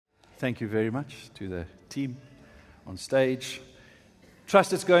Thank you very much to the team on stage.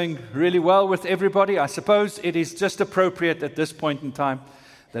 Trust it's going really well with everybody. I suppose it is just appropriate at this point in time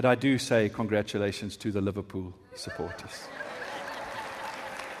that I do say congratulations to the Liverpool supporters.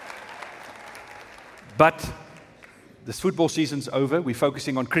 But this football season's over. We're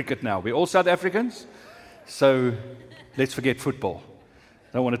focusing on cricket now. We're all South Africans, so let's forget football.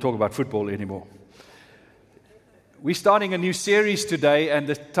 I don't want to talk about football anymore. We're starting a new series today, and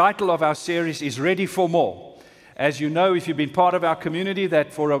the title of our series is Ready for More. As you know, if you've been part of our community,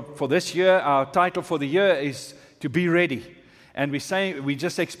 that for this year, our title for the year is to be ready. And we're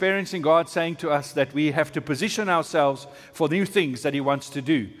just experiencing God saying to us that we have to position ourselves for new things that He wants to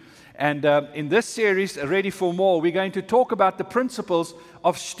do. And in this series, Ready for More, we're going to talk about the principles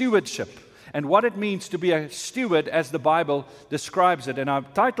of stewardship and what it means to be a steward as the Bible describes it. And our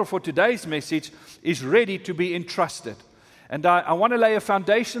title for today's message is Ready to be Entrusted. And I want to lay a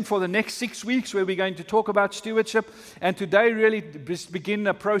foundation for the next 6 weeks where we're going to talk about stewardship. And today really begin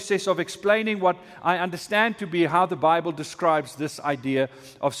a process of explaining what I understand to be how the Bible describes this idea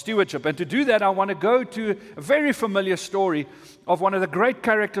of stewardship. And to do that, I want to go to a very familiar story of one of the great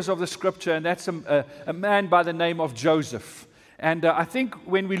characters of the Scripture, and that's a man by the name of Joseph. And I think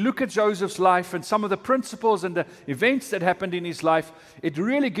when we look at Joseph's life and some of the principles and the events that happened in his life, it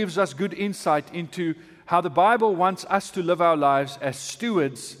really gives us good insight into how the Bible wants us to live our lives as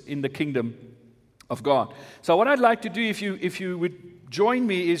stewards in the kingdom of God. So what I'd like to do, if you would join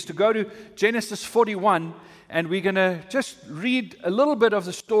me, is to go to Genesis 41, and we're going to just read a little bit of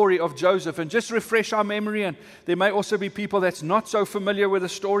the story of Joseph and just refresh our memory. And there may also be people that's not so familiar with the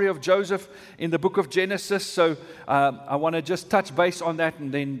story of Joseph in the book of Genesis. So I want to just touch base on that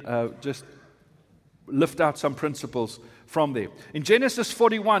and then just lift out some principles from there. In Genesis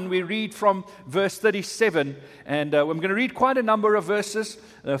 41, we read from verse 37, and I'm going to read quite a number of verses,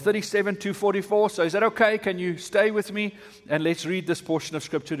 37 to 44. So is that okay? Can you stay with me? And let's read this portion of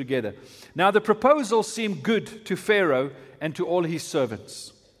Scripture together. Now the proposal seemed good to Pharaoh and to all his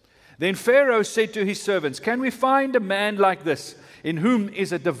servants. Then Pharaoh said to his servants, "Can we find a man like this, in whom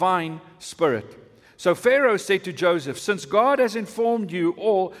is a divine spirit?" So Pharaoh said to Joseph, "Since God has informed you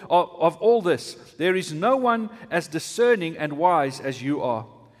of all this, there is no one as discerning and wise as you are.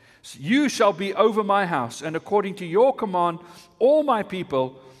 You shall be over my house, and according to your command, all my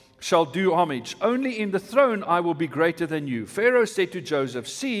people shall do homage. Only in the throne I will be greater than you." Pharaoh said to Joseph,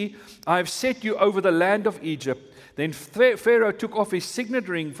 "See, I have set you over the land of Egypt." Then Pharaoh took off his signet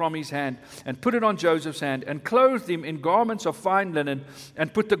ring from his hand and put it on Joseph's hand and clothed him in garments of fine linen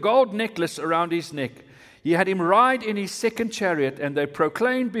and put the gold necklace around his neck. He had him ride in his second chariot, and they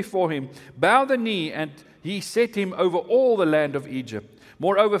proclaimed before him, "Bow the knee," and he set him over all the land of Egypt.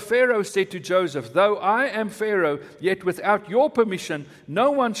 Moreover, Pharaoh said to Joseph, "Though I am Pharaoh, yet without your permission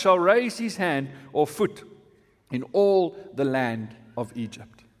no one shall raise his hand or foot in all the land of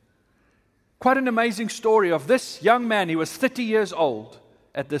Egypt." Quite an amazing story of this young man. He was 30 years old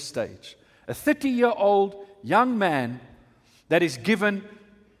at this stage. A 30-year-old young man that is given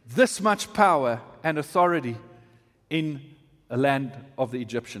this much power and authority in a land of the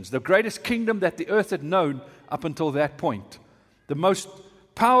Egyptians. The greatest kingdom that the earth had known up until that point. The most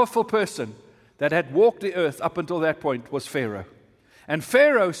powerful person that had walked the earth up until that point was Pharaoh. And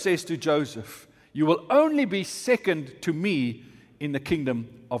Pharaoh says to Joseph, "You will only be second to me in the kingdom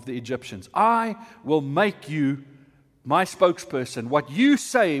of the Egyptians. I will make you my spokesperson. What you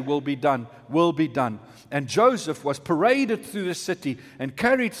say will be done, will be done." And Joseph was paraded through the city and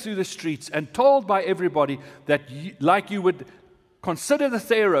carried through the streets and told by everybody that like you would consider the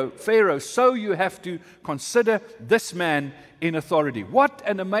Pharaoh, so you have to consider this man in authority. What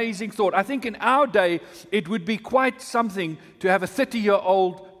an amazing thought. I think in our day, it would be quite something to have a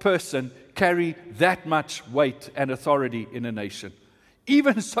 30-year-old person carry that much weight and authority in a nation.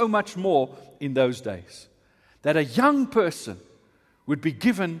 Even so much more in those days. That a young person would be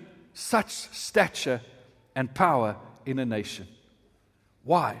given such stature and power in a nation.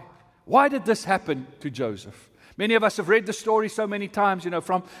 Why? Why did this happen to Joseph? Many of us have read the story so many times,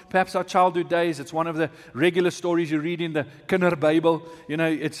 from perhaps our childhood days. It's one of the regular stories you read in the Kinderbybel.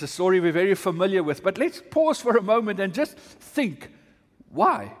 It's a story we're very familiar with. But let's pause for a moment and just think,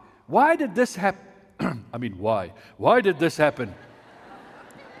 why? Why did this happen? Why? Why did this happen?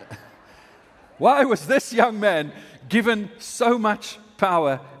 Why was this young man given so much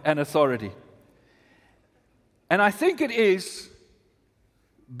power and authority? And I think it is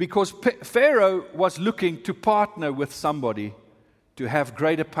because Pharaoh was looking to partner with somebody to have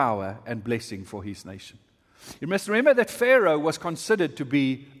greater power and blessing for his nation. You must remember that Pharaoh was considered to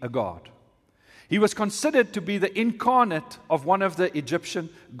be a god. He was considered to be the incarnate of one of the Egyptian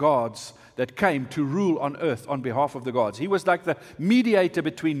gods that came to rule on earth on behalf of the gods. He was like the mediator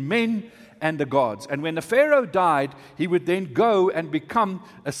between men and the gods. And when the Pharaoh died, he would then go and become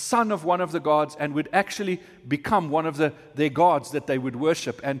a son of one of the gods and would actually become one of their gods that they would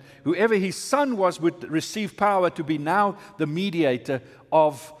worship. And whoever his son was would receive power to be now the mediator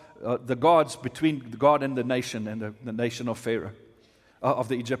of the gods between God and the nation of Pharaoh, of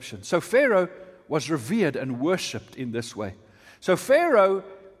the Egyptians. So Pharaoh was revered and worshipped in this way. So Pharaoh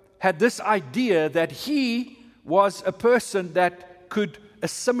had this idea that he was a person that could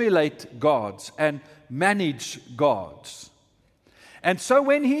assimilate gods and manage gods. And so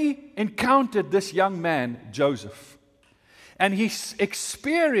when he encountered this young man, Joseph, and he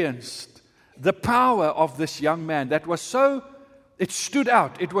experienced the power of this young man that was so, it stood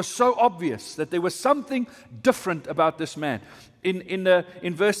out, it was so obvious that there was something different about this man.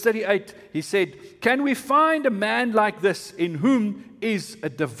 In verse 38, he said, "Can we find a man like this in whom is a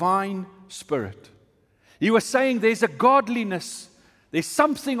divine spirit?" He was saying there's a godliness, there's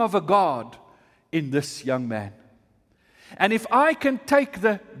something of a God in this young man. And if I can take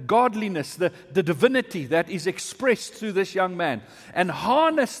the godliness, the divinity that is expressed through this young man, and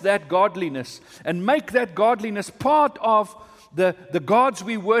harness that godliness, and make that godliness part of the gods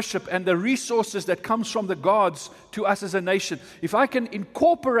we worship and the resources that comes from the gods to us as a nation, if I can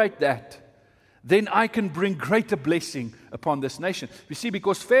incorporate that, then I can bring greater blessing upon this nation. You see,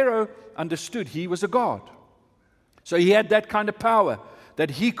 because Pharaoh understood he was a god. So he had that kind of power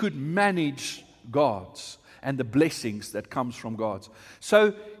that he could manage gods and the blessings that comes from gods.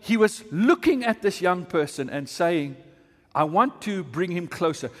 So he was looking at this young person and saying, I want to bring him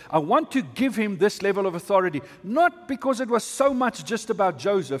closer. I want to give him this level of authority. Not because it was so much just about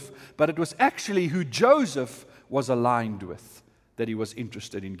Joseph, but it was actually who Joseph was aligned with that he was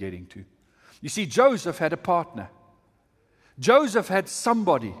interested in getting to. You see, Joseph had a partner. Joseph had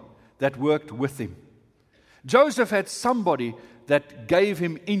somebody that worked with him. Joseph had somebody that gave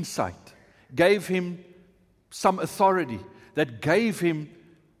him insight, gave him some authority, that gave him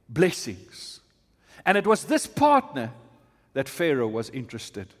blessings. And it was this partner that Pharaoh was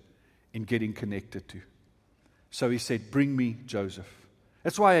interested in getting connected to. So he said, bring me Joseph.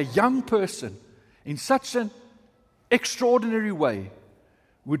 That's why a young person in such an extraordinary way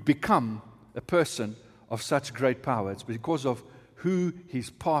would become a person of such great power. It's because of who his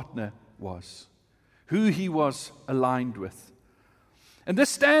partner was, who he was aligned with. And this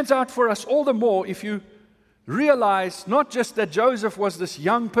stands out for us all the more if you realize not just that Joseph was this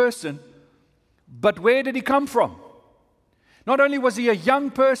young person, but where did he come from? Not only was he a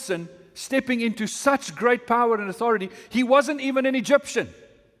young person stepping into such great power and authority, he wasn't even an Egyptian.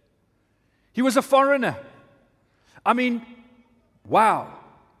 He was a foreigner. I mean, wow.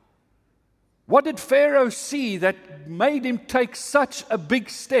 What did Pharaoh see that made him take such a big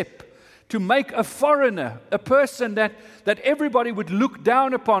step to make a foreigner, a person that everybody would look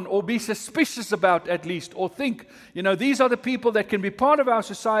down upon or be suspicious about at least, or think, these are the people that can be part of our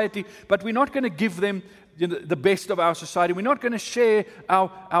society, but we're not going to give them the best of our society. We're not going to share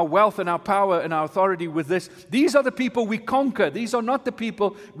our wealth and our power and our authority with this. These are the people we conquer. These are not the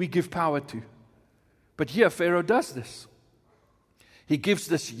people we give power to. But here Pharaoh does this. He gives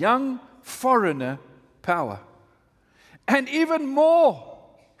this young foreigner power. And even more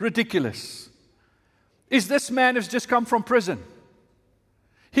ridiculous is this man has just come from prison.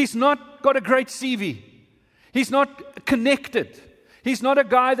 He's not got a great CV. He's not connected. He's not a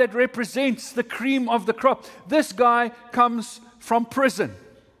guy that represents the cream of the crop. This guy comes from prison.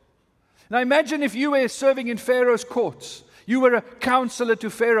 Now imagine if you were serving in Pharaoh's courts. You were a counselor to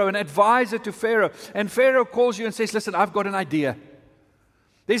Pharaoh, an advisor to Pharaoh, and Pharaoh calls you and says, listen, I've got an idea.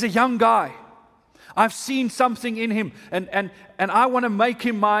 There's a young guy. I've seen something in him, and I want to make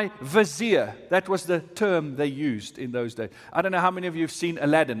him my vizier. That was the term they used in those days. I don't know how many of you have seen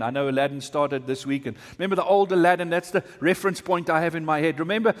Aladdin. I know Aladdin started this week. And remember the old Aladdin? That's the reference point I have in my head.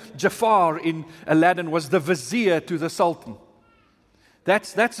 Remember Jafar in Aladdin was the vizier to the Sultan.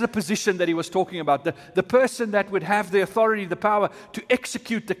 That's the position that he was talking about. The person that would have the authority, the power to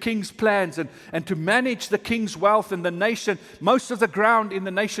execute the king's plans and to manage the king's wealth and the nation. Most of the ground in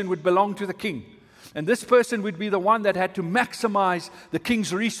the nation would belong to the king. And this person would be the one that had to maximize the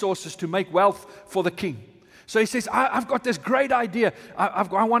king's resources to make wealth for the king. So he says, I've got this great idea. I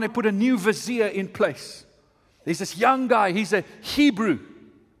want to put a new vizier in place. There's this young guy. He's a Hebrew.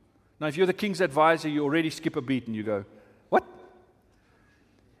 Now, if you're the king's advisor, you already skip a beat and you go, what?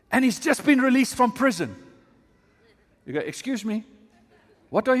 And he's just been released from prison. You go, excuse me,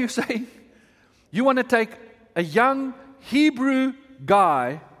 what are you saying? You want to take a young Hebrew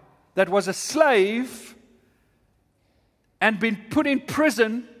guy that was a slave and been put in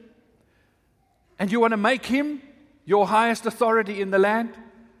prison, and you want to make him your highest authority in the land?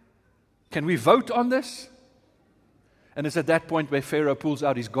 Can we vote on this? And it's at that point where Pharaoh pulls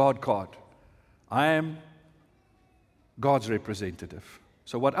out his God card. I am God's representative.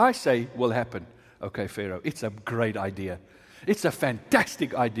 So what I say will happen. Okay, Pharaoh, it's a great idea. It's a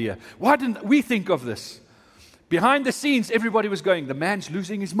fantastic idea. Why didn't we think of this? Behind the scenes, everybody was going, the man's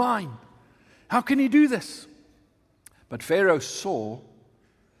losing his mind. How can he do this? But Pharaoh saw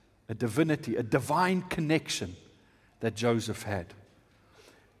a divinity, a divine connection that Joseph had.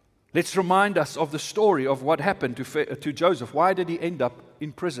 Let's remind us of the story of what happened to Joseph. Why did he end up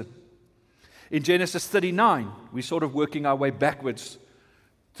in prison? In Genesis 39, we're sort of working our way backwards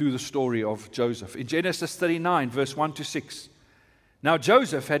through the story of Joseph. In Genesis 39, verse 1 to 6, now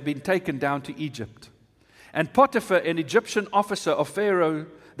Joseph had been taken down to Egypt, and Potiphar, an Egyptian officer of Pharaoh,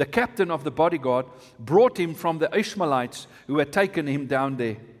 the captain of the bodyguard, brought him from the Ishmaelites who had taken him down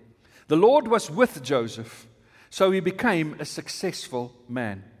there. The Lord was with Joseph, so he became a successful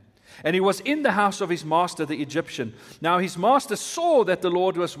man. And he was in the house of his master, the Egyptian. Now his master saw that the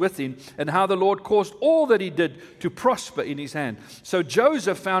Lord was with him, and how the Lord caused all that he did to prosper in his hand. So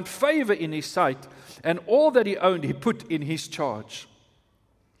Joseph found favor in his sight, and all that he owned he put in his charge.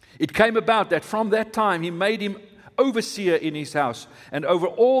 It came about that from that time he made him overseer in his house, and over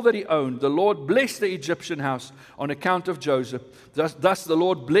all that he owned. The Lord blessed the Egyptian house on account of Joseph. Thus the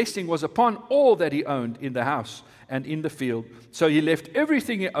Lord's blessing was upon all that he owned in the house and in the field. So he left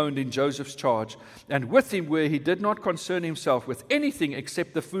everything he owned in Joseph's charge, and with him where he did not concern himself with anything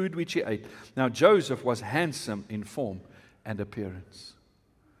except the food which he ate. Now Joseph was handsome in form and appearance.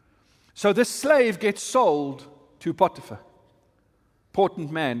 So this slave gets sold to Potiphar, important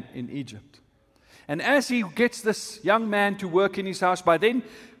man in Egypt. And as he gets this young man to work in his house, by then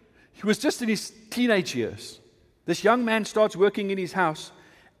he was just in his teenage years. This young man starts working in his house,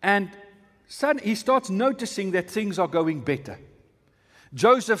 and suddenly he starts noticing that things are going better.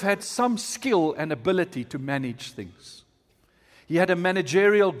 Joseph had some skill and ability to manage things. He had a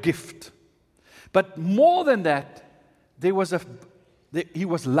managerial gift. But more than that, he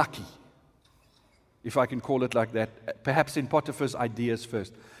was lucky, if I can call it like that, perhaps in Potiphar's ideas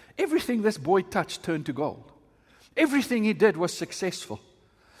first. Everything this boy touched turned to gold. Everything he did was successful.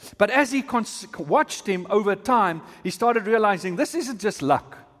 But as he watched him over time, he started realizing this isn't just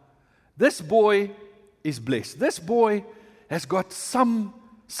luck. This boy is blessed. This boy has got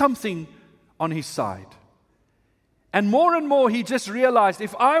something on his side. And more he just realized,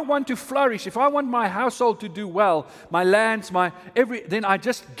 if I want to flourish, if I want my household to do well, my lands, then I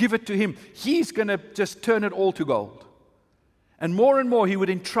just give it to him. He's going to just turn it all to gold. And more he would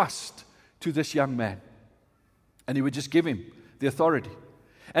entrust to this young man. And he would just give him the authority.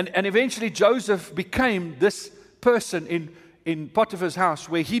 And eventually Joseph became this person in Potiphar's house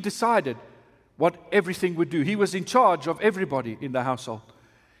where he decided what everything would do. He was in charge of everybody in the household.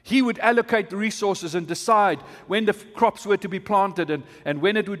 He would allocate the resources and decide when the crops were to be planted and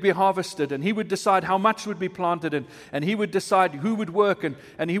when it would be harvested. And he would decide how much would be planted and he would decide who would work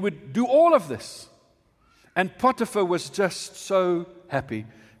and he would do all of this. And Potiphar was just so happy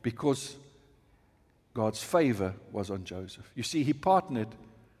because God's favor was on Joseph. You see, he partnered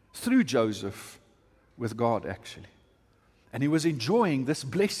through Joseph with God, actually. And he was enjoying this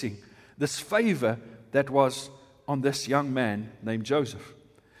blessing, this favor that was on this young man named Joseph.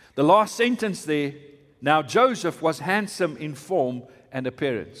 The last sentence there, now Joseph was handsome in form and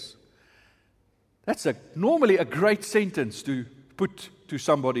appearance. That's normally a great sentence to put to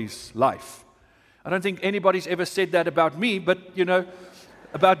somebody's life. I don't think anybody's ever said that about me, but,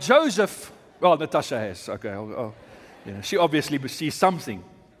 about Joseph, well, Natasha has. Okay, she obviously sees something.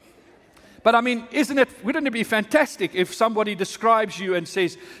 But I mean, wouldn't it be fantastic if somebody describes you and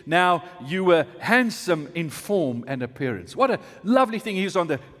says, now you were handsome in form and appearance? What a lovely thing. He was on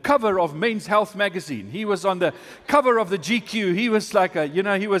the cover of Men's Health magazine. He was on the cover of the GQ. He was like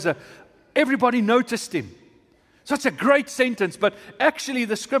everybody noticed him. So it's a great sentence, but actually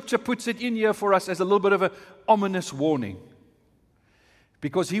the scripture puts it in here for us as a little bit of an ominous warning.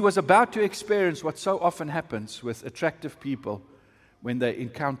 Because he was about to experience what so often happens with attractive people when they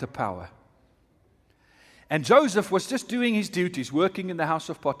encounter power. And Joseph was just doing his duties, working in the house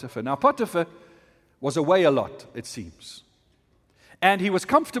of Potiphar. Now, Potiphar was away a lot, it seems. And he was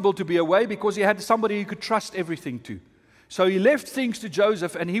comfortable to be away because he had somebody he could trust everything to. So he left things to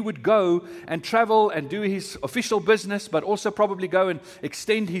Joseph, and he would go and travel and do his official business, but also probably go and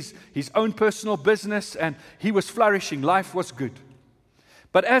extend his own personal business, and he was flourishing. Life was good.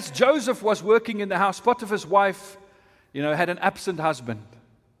 But as Joseph was working in the house, Potiphar's wife, had an absent husband.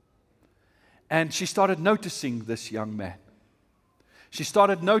 And she started noticing this young man. She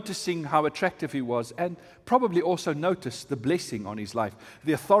started noticing how attractive he was, and probably also noticed the blessing on his life,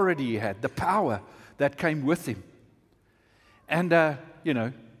 the authority he had, the power that came with him. And,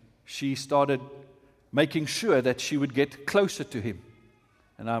 she started making sure that she would get closer to him.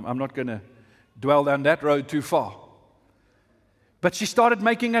 And I'm not going to dwell down that road too far. But she started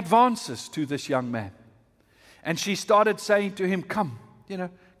making advances to this young man. And she started saying to him, come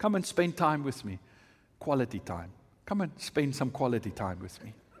and spend time with me. Quality time. Come and spend some quality time with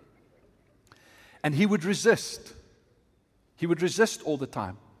me. And he would resist. He would resist all the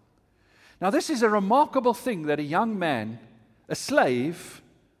time. Now, this is a remarkable thing that a young man, a slave,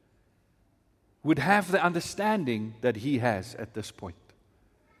 would have the understanding that he has at this point.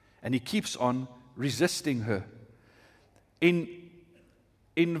 And he keeps on resisting her. In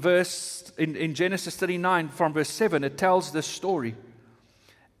Genesis 39, from verse 7, it tells this story.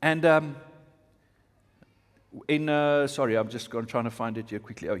 And I'm just trying to find it here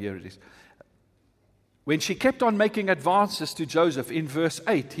quickly. Oh, here it is. When she kept on making advances to Joseph, in verse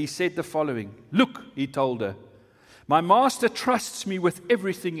 8, he said the following. Look, he told her, my master trusts me with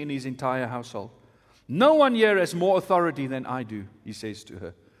everything in his entire household. No one here has more authority than I do, he says to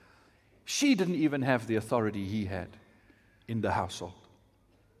her. She didn't even have the authority he had in the household.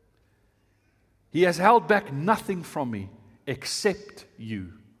 He has held back nothing from me except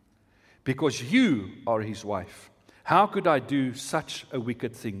you, because you are his wife. How could I do such a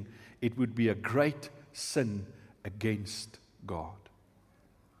wicked thing? It would be a great sin against God.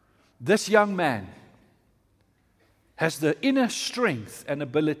 This young man has the inner strength and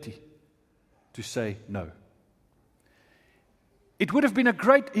ability to say no. It would have been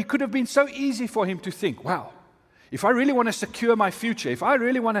it could have been so easy for him to think, wow, if I really want to secure my future, if I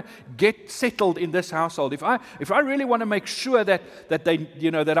really want to get settled in this household, if I really want to make sure that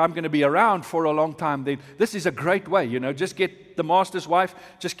I'm going to be around for a long time, then this is a great way. Just get the master's wife,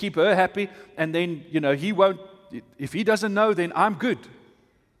 just keep her happy, and then he won't. If he doesn't know, then I'm good.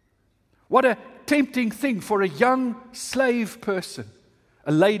 What a tempting thing for a young slave person,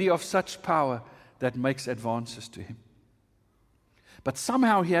 a lady of such power that makes advances to him. But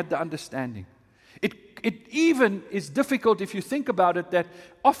somehow he had the understanding. It even is difficult if you think about it, that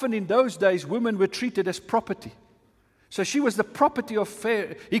often in those days women were treated as property. So she was the property of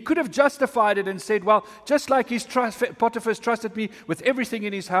Pharaoh. He could have justified it and said, well, just like Potiphar's trusted me with everything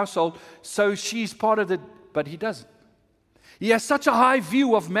in his household, so she's part of it. But he doesn't. He has such a high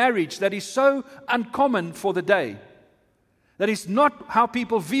view of marriage that is so uncommon for the day. That is not how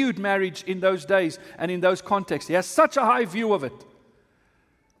people viewed marriage in those days and in those contexts. He has such a high view of it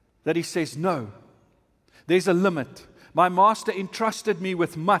that he says, no, there's a limit. My master entrusted me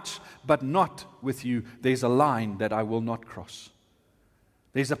with much, but not with you. There's a line that I will not cross.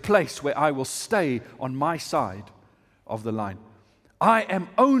 There's a place where I will stay on my side of the line. I am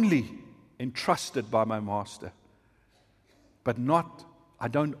only entrusted by my master, but I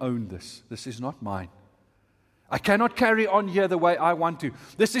don't own this. This is not mine. I cannot carry on here the way I want to.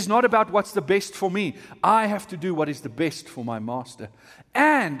 This is not about what's the best for me. I have to do what is the best for my master.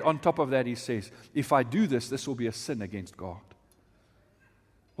 And on top of that, he says, if I do this, this will be a sin against God.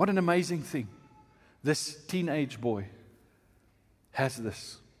 What an amazing thing. This teenage boy has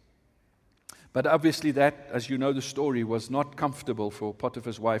this. But obviously that, as you know the story, was not comfortable for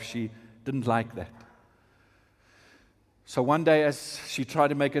Potiphar's wife. She didn't like that. So one day as she tried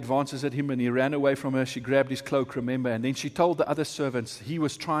to make advances at him and he ran away from her, she grabbed his cloak, remember, and then she told the other servants he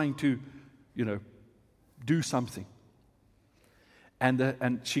was trying to, do something.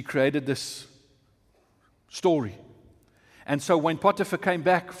 And she created this story. And so when Potiphar came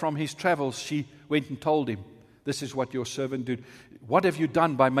back from his travels, she went and told him, this is what your servant did. What have you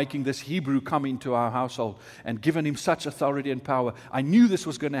done by making this Hebrew come into our household and given him such authority and power? I knew this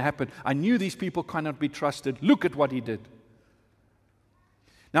was going to happen. I knew these people cannot be trusted. Look at what he did.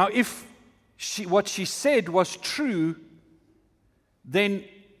 Now, if what she said was true, then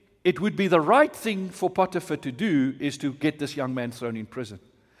it would be the right thing for Potiphar to do is to get this young man thrown in prison.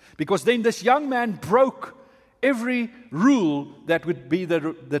 Because then this young man broke every rule that would be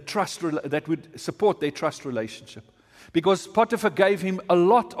the trust that would support their trust relationship. Because Potiphar gave him a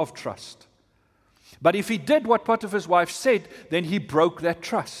lot of trust. But if he did what Potiphar's wife said, then he broke that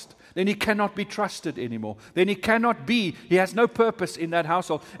trust. Then he cannot be trusted anymore. Then he has no purpose in that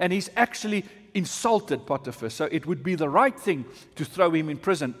household. And he's actually insulted Potiphar. So it would be the right thing to throw him in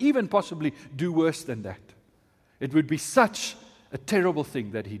prison, even possibly do worse than that. It would be such a terrible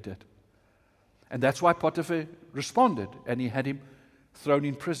thing that he did. And that's why Potiphar responded, and he had him thrown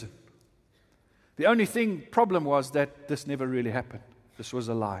in prison. The only problem was that this never really happened. This was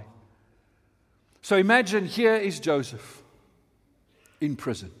a lie. So imagine here is Joseph in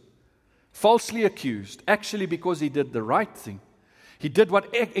prison, falsely accused, actually because he did the right thing. He did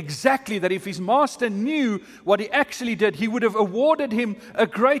exactly that. If his master knew what he actually did, he would have awarded him a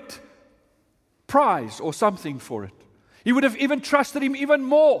great prize or something for it. He would have even trusted him even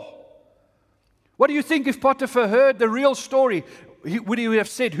more. What do you think if Potiphar heard the real story? Would he have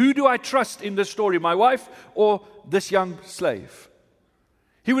said, who do I trust in this story, my wife or this young slave?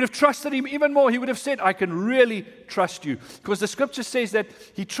 He would have trusted him even more. He would have said, I can really trust you. Because the scripture says that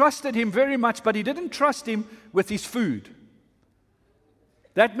he trusted him very much, but he didn't trust him with his food.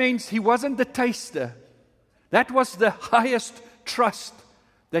 That means he wasn't the taster. That was the highest trust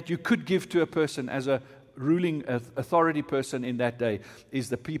that you could give to a person as a ruling authority person in that day, is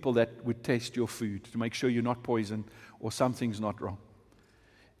the people that would taste your food to make sure you're not poisoned or something's not wrong.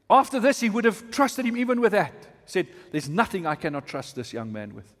 After this, he would have trusted him even with that. Said, there's nothing I cannot trust this young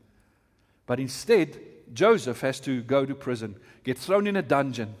man with. But instead, Joseph has to go to prison, get thrown in a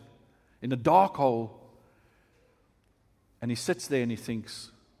dungeon, in a dark hole. And he sits there and he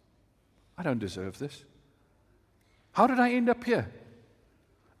thinks, I don't deserve this. How did I end up here?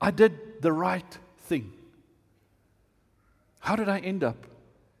 I did the right thing. How did I end up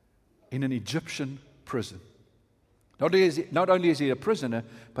in an Egyptian prison? Not only is he a prisoner,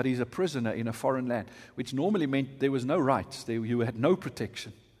 but he's a prisoner in a foreign land, which normally meant there was no rights. You had no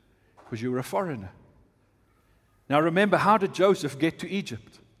protection because you were a foreigner. Now remember, how did Joseph get to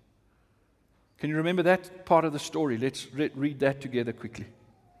Egypt? Can you remember that part of the story? Let's read that together quickly.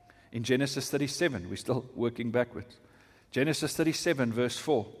 In Genesis 37, we're still working backwards. Genesis 37, verse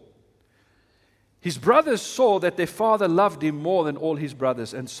 4. His brothers saw that their father loved him more than all his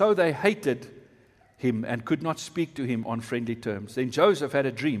brothers, and so they hated him and could not speak to him on friendly terms. Then Joseph had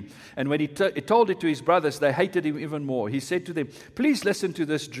a dream, and when he told it to his brothers, they hated him even more. He said to them, please listen to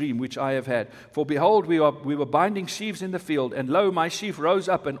this dream which I have had. For behold, we were binding sheaves in the field, and lo, my sheaf rose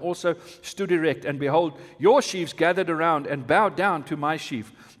up and also stood erect. And behold, your sheaves gathered around and bowed down to my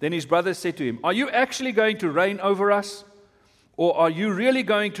sheaf. Then his brothers said to him, are you actually going to reign over us? Or are you really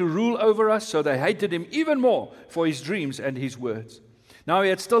going to rule over us? So they hated him even more for his dreams and his words. Now he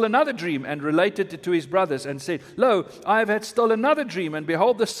had still another dream and related it to his brothers and said, lo, I have had still another dream, and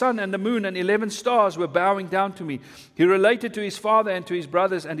behold, the sun and the moon and 11 stars were bowing down to me. He related to his father and to his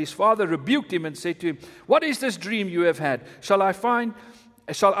brothers, and his father rebuked him and said to him, what is this dream you have had? Shall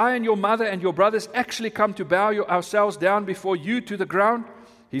I and your mother and your brothers actually come to bow ourselves down before you to the ground?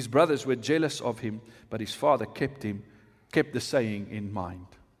 His brothers were jealous of him, but his father kept the saying in mind.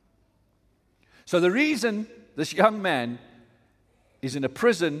 So the reason this young man is in a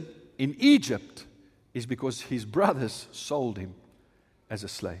prison in Egypt is because his brothers sold him as a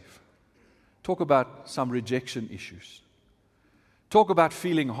slave. Talk about some rejection issues. Talk about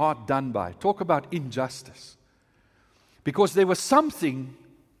feeling hard done by. Talk about injustice. Because there was something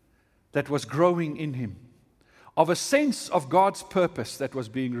that was growing in him, of a sense of God's purpose that was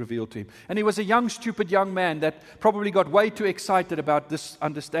being revealed to him. And he was a young, stupid young man that probably got way too excited about this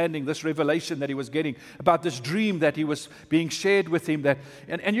understanding, this revelation that he was getting, about this dream that he was being shared with him.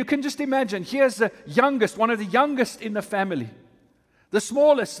 And you can just imagine, here's the youngest, one of the youngest in the family, the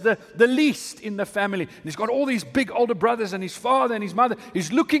smallest, the least in the family. And he's got all these big older brothers and his father and his mother.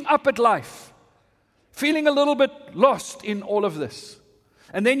 He's looking up at life, feeling a little bit lost in all of this.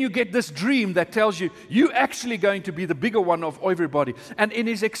 And then you get this dream that tells you, you're actually going to be the bigger one of everybody. And in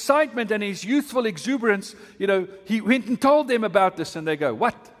his excitement and his youthful exuberance, he went and told them about this, and they go,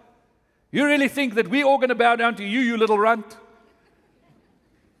 what? You really think that we're all going to bow down to you, you little runt?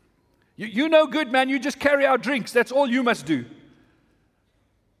 You no good, man. You just carry our drinks. That's all you must do.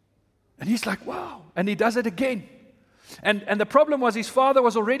 And he's like, wow. And he does it again. And the problem was his father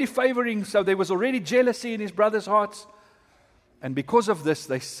was already favoring, so there was already jealousy in his brothers' hearts. And because of this,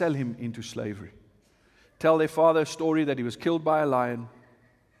 they sell him into slavery. Tell their father a story that he was killed by a lion,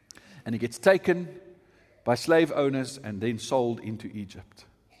 and he gets taken by slave owners and then sold into Egypt.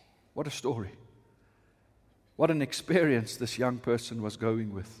 What a story. What an experience this young person was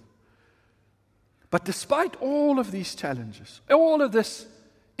going with. But despite all of these challenges, all of this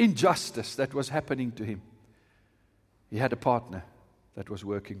injustice that was happening to him, he had a partner that was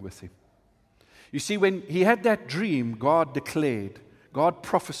working with him. You see, when he had that dream, God declared, God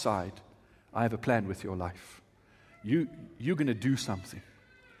prophesied, I have a plan with your life. You're going to do something.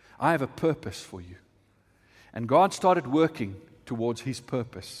 I have a purpose for you. And God started working towards his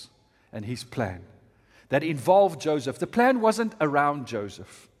purpose and his plan that involved Joseph. The plan wasn't around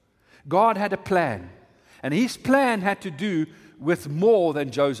Joseph. God had a plan. And his plan had to do with more than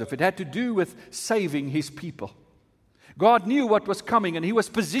Joseph. It had to do with saving his people. God knew what was coming, and He was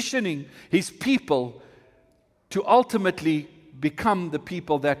positioning His people to ultimately become the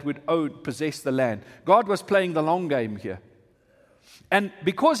people that would possess the land. God was playing the long game here. And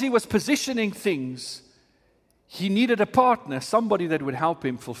because He was positioning things, He needed a partner, somebody that would help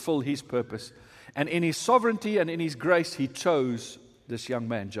Him fulfill His purpose. And in His sovereignty and in His grace, He chose this young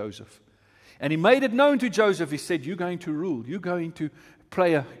man, Joseph. And He made it known to Joseph. He said, you're going to rule. You're going to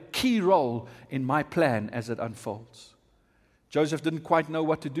play a key role in my plan as it unfolds. Joseph didn't quite know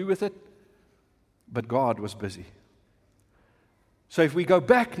what to do with it, but God was busy. So if we go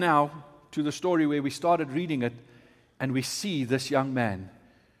back now to the story where we started reading it, and we see this young man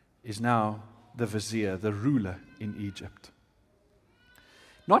is now the vizier, the ruler in Egypt.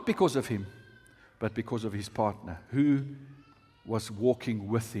 Not because of him, but because of his partner, who was walking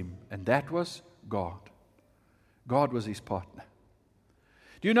with him, and that was God. God was his partner.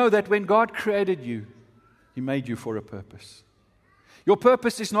 Do you know that when God created you, He made you for a purpose? Your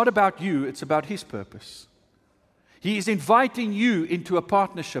purpose is not about you, it's about His purpose. He is inviting you into a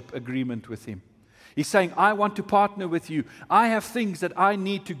partnership agreement with Him. He's saying, I want to partner with you. I have things that I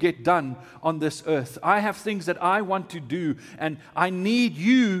need to get done on this earth. I have things that I want to do, and I need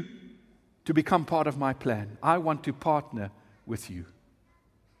you to become part of my plan. I want to partner with you,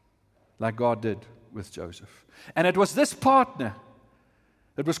 like God did with Joseph. And it was this partner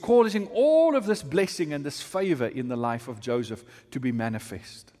that was causing all of this blessing and this favor in the life of Joseph to be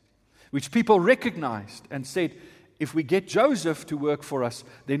manifest, which people recognized and said, if we get Joseph to work for us,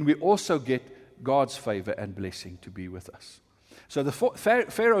 then we also get God's favor and blessing to be with us. So the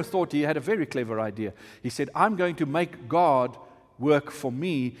Pharaoh thought he had a very clever idea. He said, I'm going to make God work for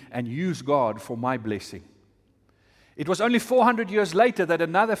me and use God for my blessing. It was only 400 years later that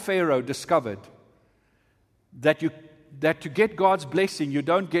another Pharaoh discovered that to get God's blessing, you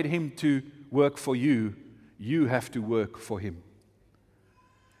don't get Him to work for you. You have to work for Him.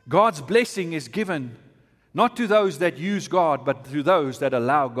 God's blessing is given not to those that use God, but to those that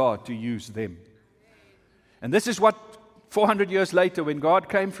allow God to use them. And this is what 400 years later, when God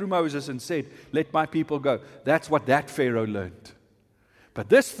came through Moses and said, let my people go, that's what that Pharaoh learned. But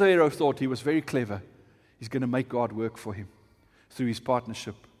this Pharaoh thought he was very clever. He's going to make God work for him through his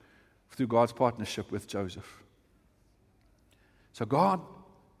partnership, through God's partnership with Joseph. So God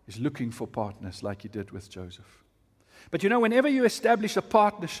is looking for partners like He did with Joseph. But you know, whenever you establish a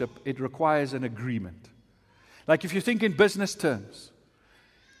partnership, it requires an agreement. Like if you think in business terms,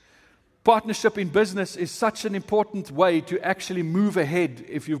 partnership in business is such an important way to actually move ahead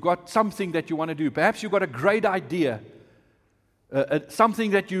if you've got something that you want to do. Perhaps you've got a great idea,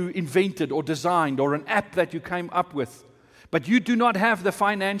 something that you invented or designed, or an app that you came up with, but you do not have the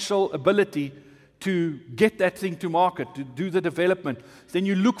financial ability to get that thing to market, to do the development. Then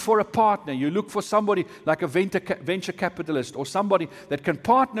you look for a partner. You look for somebody like a venture capitalist or somebody that can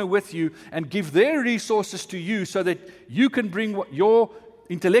partner with you and give their resources to you so that you can bring your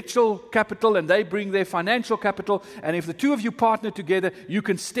intellectual capital and they bring their financial capital. And if the two of you partner together, you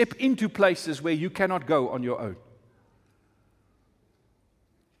can step into places where you cannot go on your own.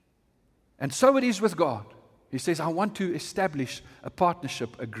 And so it is with God. He says, I want to establish a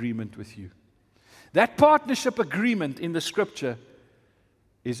partnership agreement with you. That partnership agreement in the Scripture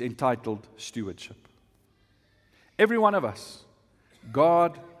is entitled stewardship. Every one of us,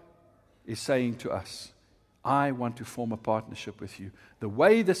 God is saying to us, I want to form a partnership with you. The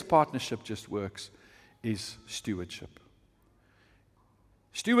way this partnership just works is stewardship.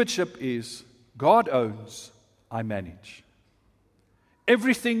 Stewardship is God owns, I manage.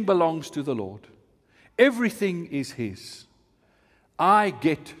 Everything belongs to the Lord. Everything is His. I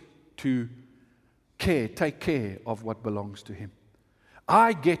get to take care of what belongs to Him.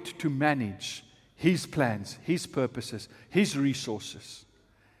 I get to manage His plans, His purposes, His resources,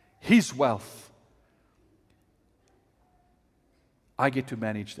 His wealth. I get to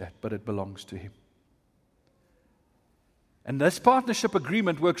manage that, but it belongs to Him. And this partnership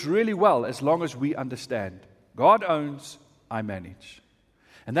agreement works really well as long as we understand. God owns, I manage.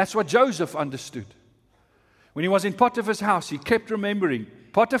 And that's what Joseph understood. When he was in Potiphar's house, he kept remembering,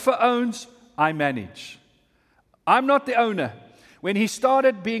 Potiphar owns, I manage. I'm not the owner. When he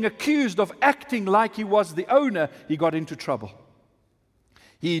started being accused of acting like he was the owner, he got into trouble.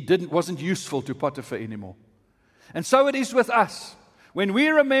 He wasn't useful to Potiphar anymore. And so it is with us. When we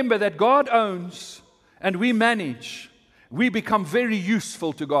remember that God owns and we manage, we become very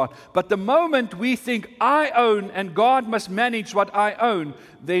useful to God. But the moment we think I own and God must manage what I own,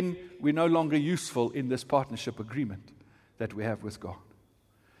 then we're no longer useful in this partnership agreement that we have with God.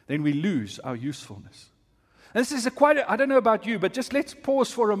 Then we lose our usefulness. And this is I don't know about you, but just let's pause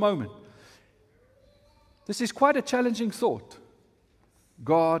for a moment. This is quite a challenging thought.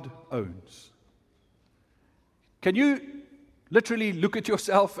 God owns. Can you literally look at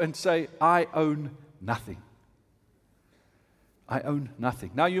yourself and say, I own nothing? I own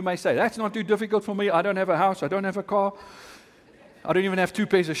nothing. Now you may say, that's not too difficult for me. I don't have a house. I don't have a car. I don't even have 2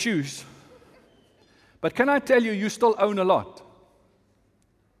 pairs of shoes. But can I tell you, you still own a lot.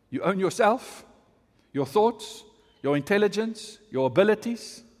 You own yourself, your thoughts, your intelligence, your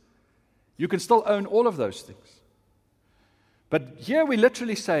abilities. You can still own all of those things. But here we're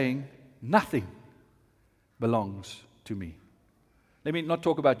literally saying, nothing belongs to me. Let me not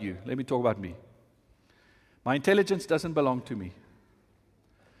talk about you. Let me talk about me. My intelligence doesn't belong to me.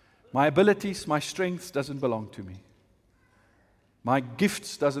 My abilities, my strengths doesn't belong to me. My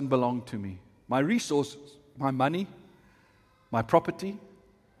gifts doesn't belong to me. My resources, my money, my property,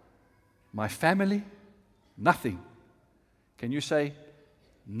 my family, nothing. Can you say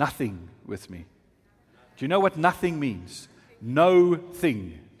nothing with me? Do you know what nothing means? No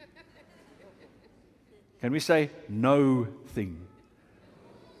thing. Can we say no thing?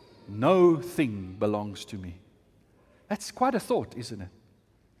 No thing belongs to me. That's quite a thought, isn't it?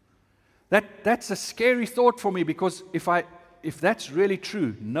 That's a scary thought for me, because if that's really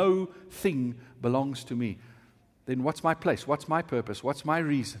true, no thing belongs to me, then what's my place? What's my purpose? What's my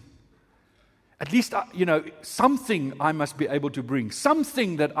reason? At least, something I must be able to bring.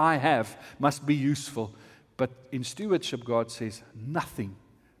 Something that I have must be useful. But in stewardship, God says, nothing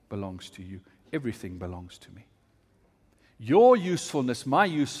belongs to you. Everything belongs to me. Your usefulness, my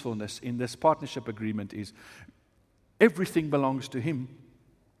usefulness in this partnership agreement is everything belongs to Him,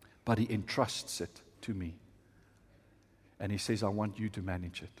 but He entrusts it to me. And He says, I want you to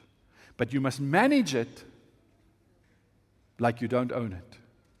manage it. But you must manage it like you don't own it,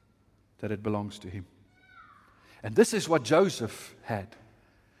 that it belongs to Him. And this is what Joseph had.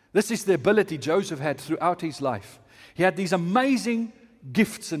 This is the ability Joseph had throughout his life. He had these amazing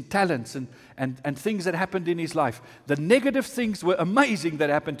gifts and talents and things that happened in his life. The negative things were amazing that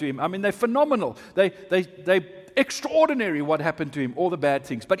happened to him. I mean, they're phenomenal. They're extraordinary what happened to him, all the bad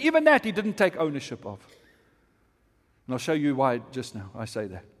things. But even that he didn't take ownership of. And I'll show you why just now I say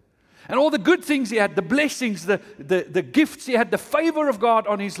that. And all the good things he had, the blessings, the gifts he had, the favor of God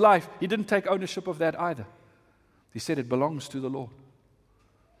on his life, he didn't take ownership of that either. He said it belongs to the Lord.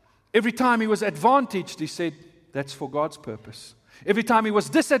 Every time he was advantaged, he said, that's for God's purpose. Every time he was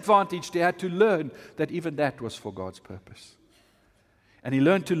disadvantaged, he had to learn that even that was for God's purpose. And he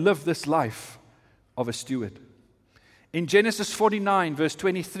learned to live this life of a steward. In Genesis 49, verse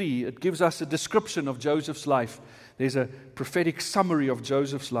 23, it gives us a description of Joseph's life. There's a prophetic summary of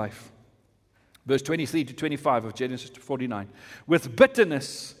Joseph's life. Verse 23 to 25 of Genesis 49. With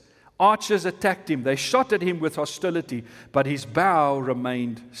bitterness, archers attacked him. They shot at him with hostility, but his bow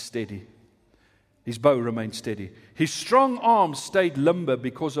remained steady. His bow remained steady. His strong arms stayed limber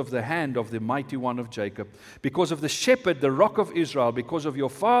because of the hand of the mighty one of Jacob, because of the shepherd, the rock of Israel, because of your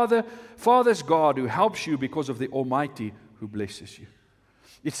father's God who helps you, because of the Almighty who blesses you.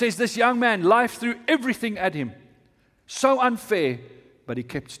 It says this young man, life threw everything at him. So unfair, but he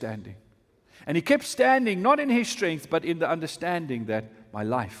kept standing. And he kept standing not in his strength, but in the understanding that my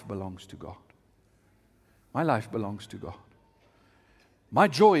life belongs to God. My life belongs to God. My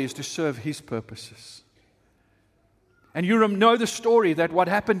joy is to serve His purposes. And you know the story that what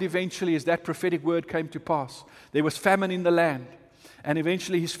happened eventually is that prophetic word came to pass. There was famine in the land. And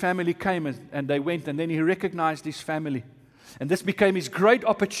eventually his family came and they went, and then he recognized his family. And this became his great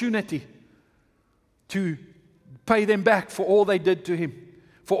opportunity to pay them back for all they did to him,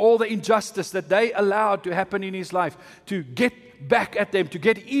 for all the injustice that they allowed to happen in his life, to get back at them, to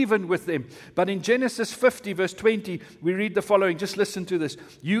get even with them. But in Genesis 50, verse 20, we read the following. Just listen to this.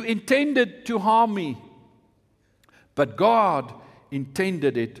 You intended to harm me, but God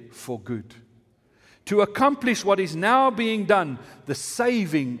intended it for good, to accomplish what is now being done, the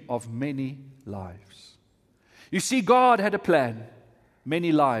saving of many lives. You see, God had a plan.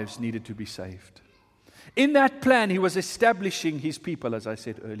 Many lives needed to be saved. In that plan, He was establishing His people, as I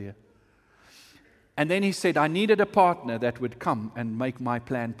said earlier. And then He said, I needed a partner that would come and make my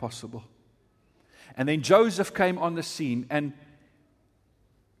plan possible. And then Joseph came on the scene, and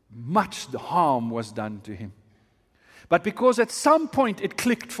much harm was done to him. But because at some point it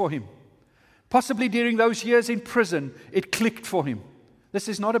clicked for him, possibly during those years in prison, it clicked for him. This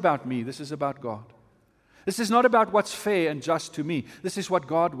is not about me, this is about God. This is not about what's fair and just to me. This is what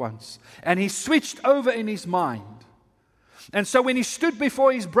God wants. And he switched over in his mind. And so when he stood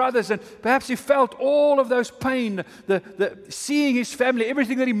before his brothers, and perhaps he felt all of those pain, the seeing his family,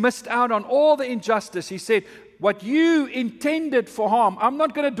 everything that he missed out on, all the injustice, he said, what you intended for harm, I'm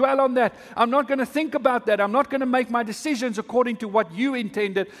not going to dwell on that. I'm not going to think about that. I'm not going to make my decisions according to what you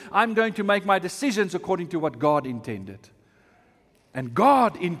intended. I'm going to make my decisions according to what God intended. And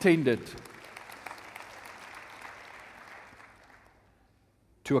God intended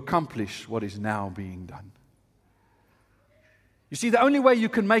to accomplish what is now being done. You see, the only way you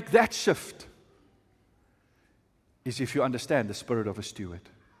can make that shift is if you understand the spirit of a steward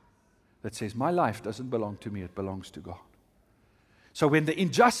that says, my life doesn't belong to me, it belongs to God. So when the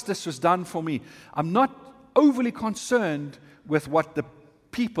injustice was done for me, I'm not overly concerned with what the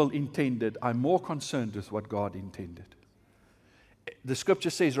people intended. I'm more concerned with what God intended. The scripture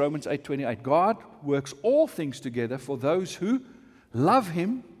says, Romans 8:28, God works all things together for those who love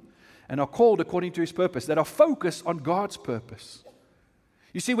Him and are called according to His purpose, that are focused on God's purpose.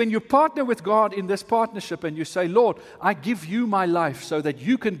 You see, when you partner with God in this partnership and you say, Lord, I give you my life so that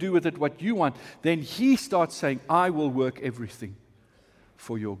you can do with it what you want, then He starts saying, I will work everything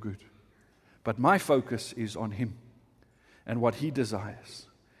for your good. But my focus is on Him and what He desires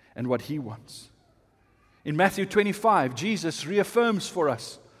and what He wants. In Matthew 25, Jesus reaffirms for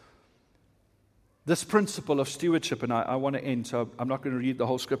us this principle of stewardship, and I want to end, so I'm not going to read the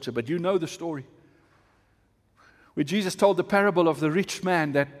whole scripture, but you know the story. Where Jesus told the parable of the rich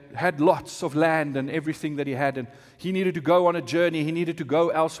man that had lots of land and everything that he had, and he needed to go on a journey, he needed to go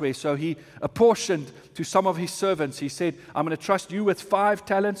elsewhere, so he apportioned to some of his servants. He said, I'm going to trust you with 5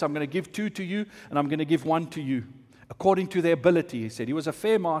 talents, I'm going to give 2 to you, and I'm going to give 1 to you. According to their ability, he said. He was a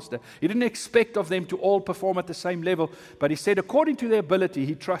fair master. He didn't expect of them to all perform at the same level, but he said according to their ability,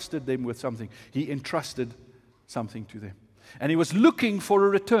 he trusted them with something. He entrusted something to them. And he was looking for a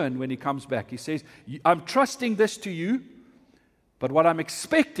return when he comes back. He says, I'm trusting this to you, but what I'm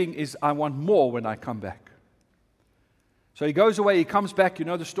expecting is I want more when I come back. So he goes away, he comes back, you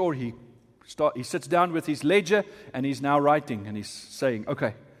know the story. He sits down with his ledger and he's now writing and he's saying,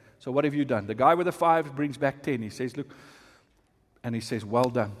 okay, so what have you done? The guy with the 5 brings back 10. He says, look, and he says, well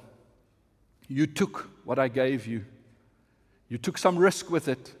done. You took what I gave you. You took some risk with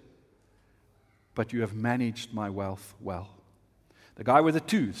it, but you have managed my wealth well. The guy with the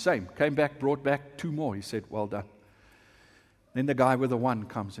 2, same, came back, brought back 2 more. He said, well done. Then the guy with the 1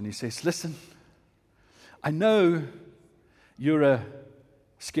 comes and he says, listen, I know you're a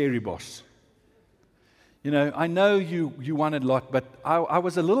scary boss. You know, I know you wanted a lot, but I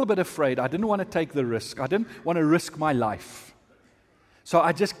was a little bit afraid. I didn't want to take the risk. I didn't want to risk my life. So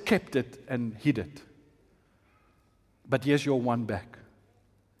I just kept it and hid it. But here's your 1 back.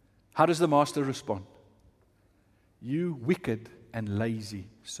 How does the master respond? You wicked and lazy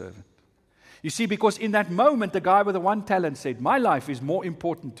servant. You see, because in that moment, the guy with the 1 talent said, my life is more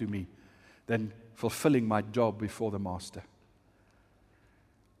important to me than fulfilling my job before the master.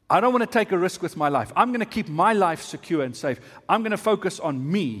 I don't want to take a risk with my life. I'm going to keep my life secure and safe. I'm going to focus on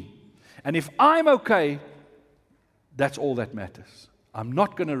me. And if I'm okay, that's all that matters. I'm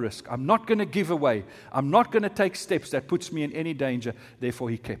not going to risk. I'm not going to give away. I'm not going to take steps that puts me in any danger. Therefore,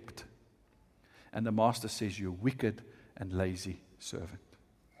 he kept. And the master says, you wicked and lazy servant.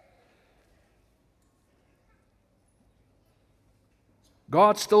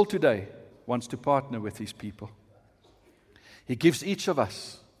 God still today wants to partner with His people. He gives each of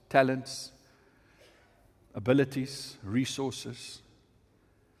us talents, abilities, resources.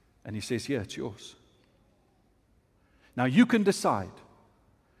 And He says, here, it's yours. Now you can decide.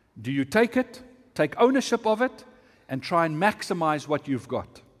 Do you take it, take ownership of it, and try and maximize what you've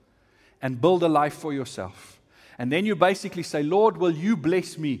got and build a life for yourself? And then you basically say, Lord, will you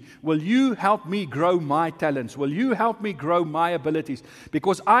bless me? Will you help me grow my talents? Will you help me grow my abilities?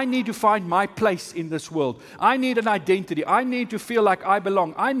 Because I need to find my place in this world. I need an identity. I need to feel like I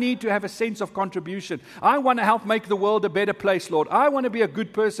belong. I need to have a sense of contribution. I want to help make the world a better place, Lord. I want to be a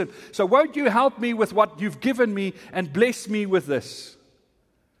good person. So won't you help me with what you've given me and bless me with this?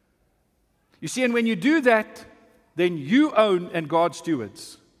 You see, and when you do that, then you own and God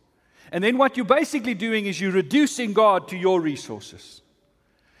stewards. And then what you're basically doing is you're reducing God to your resources.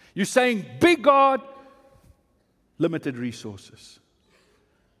 You're saying, big God, limited resources.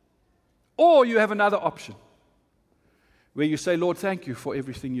 Or you have another option where you say, Lord, thank you for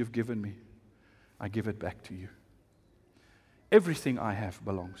everything you've given me. I give it back to you. Everything I have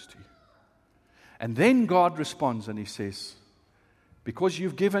belongs to you. And then God responds and He says, because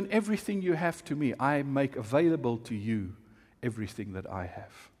you've given everything you have to me, I make available to you everything that I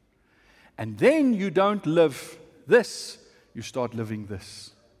have. And then you don't live this, you start living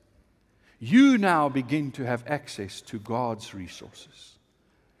this. you now begin to have access to God's resources.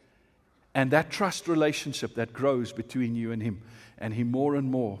 And that trust relationship that grows between you and Him, and He more and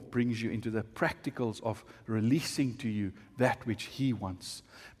more brings you into the practicals of releasing to you that which He wants.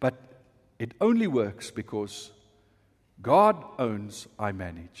 But it only works because God owns, I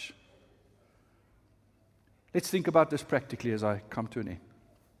manage. Let's think about this practically as I come to an end.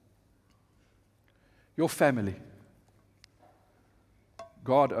 Your family,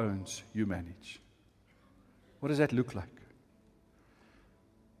 God owns, you manage. What does that look like?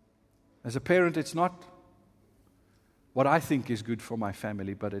 As a parent, it's not what I think is good for my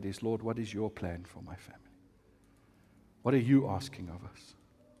family, but it is, Lord, what is your plan for my family? What are you asking of us?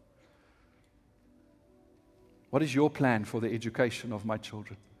 What is your plan for the education of my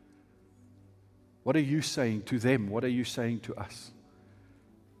children? What are you saying to them? What are you saying to us?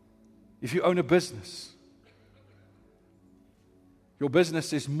 If you own a business, your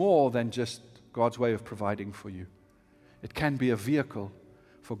business is more than just God's way of providing for you. It can be a vehicle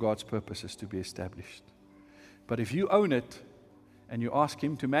for God's purposes to be established. But if you own it and you ask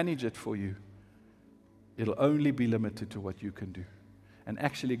Him to manage it for you, it'll only be limited to what you can do. And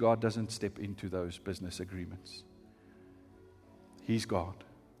actually, God doesn't step into those business agreements. He's God.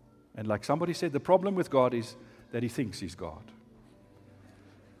 And like somebody said, the problem with God is that He thinks He's God.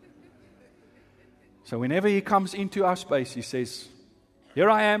 So whenever He comes into our space, He says, here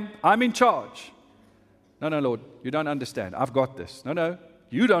I am, I'm in charge. No, Lord, you don't understand. I've got this. No,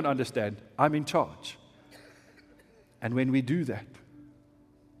 you don't understand. I'm in charge. And when we do that,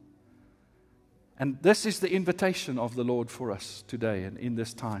 and this is the invitation of the Lord for us today and in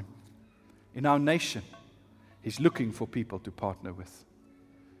this time. In our nation, He's looking for people to partner with.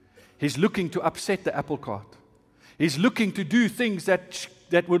 He's looking to upset the apple cart. He's looking to do things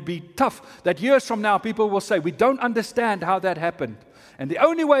that would be tough, that years from now people will say, we don't understand how that happened. And the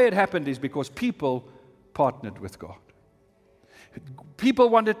only way it happened is because people partnered with God. People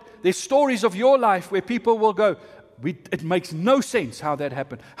wanted, there's stories of your life where people will go, it makes no sense how that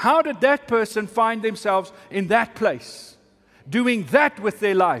happened. How did that person find themselves in that place, doing that with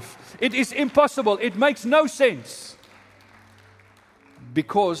their life? It is impossible. It makes no sense.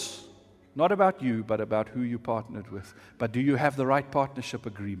 Because, not about you, but about who you partnered with. But do you have the right partnership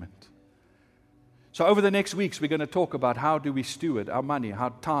agreement? So over the next weeks, we're going to talk about how do we steward our money,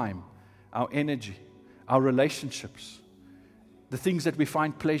 our time, our energy, our relationships, the things that we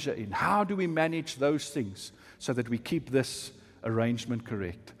find pleasure in. How do we manage those things so that we keep this arrangement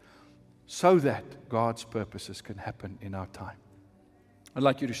correct, so that God's purposes can happen in our time? I'd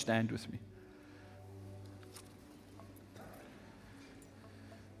like you to stand with me.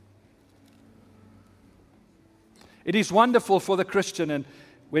 It is wonderful for the Christian, and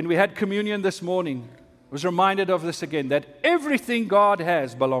when we had communion this morning, I was reminded of this again, that everything God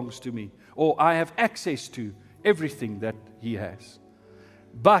has belongs to me, or I have access to everything that He has.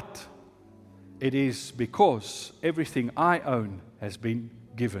 But it is because everything I own has been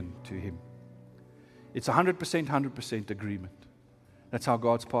given to Him. It's 100% agreement. That's how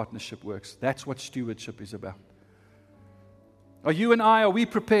God's partnership works. That's what stewardship is about. Are we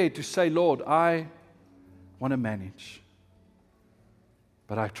prepared to say, Lord, I want to manage,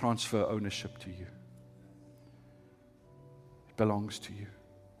 but I transfer ownership to you. It belongs to you.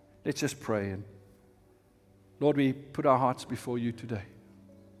 Let's just pray. And Lord, we put our hearts before you today.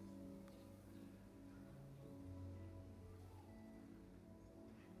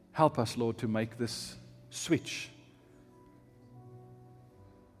 Help us, Lord, to make this switch,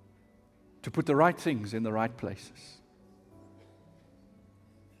 to put the right things in the right places.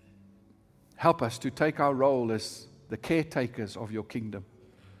 Help us to take our role as the caretakers of your kingdom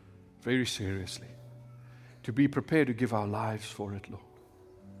very seriously, to be prepared to give our lives for it, Lord.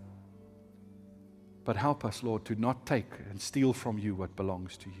 But help us, Lord, to not take and steal from you what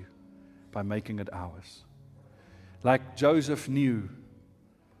belongs to you by making it ours. Like Joseph knew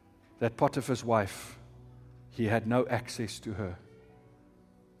that Potiphar's wife, he had no access to her.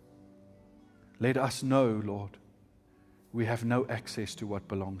 Let us know, Lord, we have no access to what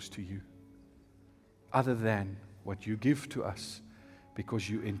belongs to you, other than what you give to us because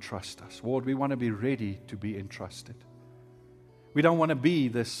you entrust us. Lord, we want to be ready to be entrusted. We don't want to be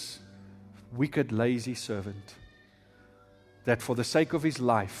this wicked, lazy servant that for the sake of his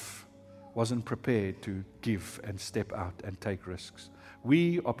life wasn't prepared to give and step out and take risks.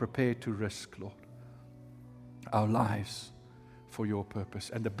 We are prepared to risk, Lord, our lives for your purpose.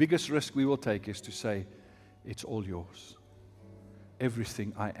 And the biggest risk we will take is to say, it's all yours.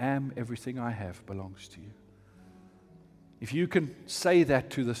 Everything I am, everything I have belongs to you. If you can say that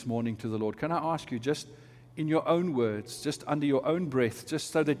this morning to the Lord, can I ask you just in your own words, just under your own breath,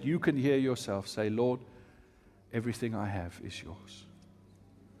 just so that you can hear yourself say, Lord, everything I have is yours.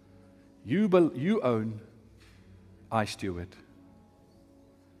 You own, I steward.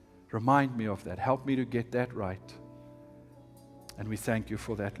 Remind me of that. Help me to get that right. And we thank you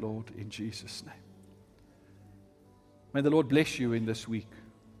for that, Lord, in Jesus' name. May the Lord bless you in this week.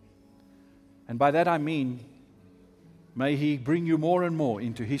 And by that I mean, may He bring you more and more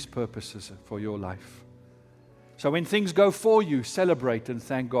into His purposes for your life. So when things go for you, celebrate and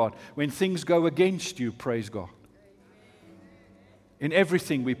thank God. When things go against you, praise God. In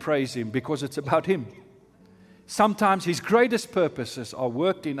everything we praise Him because it's about Him. Sometimes His greatest purposes are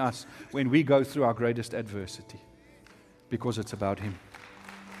worked in us when we go through our greatest adversity because it's about Him.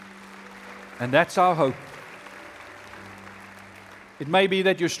 And that's our hope. It may be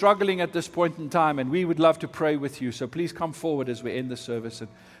that you're struggling at this point in time, and we would love to pray with you. So please come forward as we end the service, and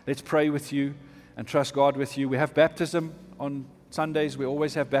let's pray with you and trust God with you. We have baptism on Sundays. We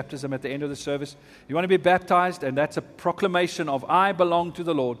always have baptism at the end of the service. You want to be baptized, and that's a proclamation of I belong to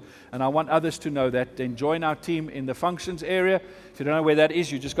the Lord, and I want others to know that. Then join our team in the functions area. If you don't know where that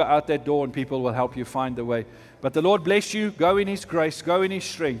is, you just go out that door, and people will help you find the way. But the Lord bless you. Go in His grace. Go in His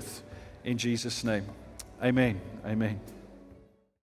strength. In Jesus' name. Amen. Amen.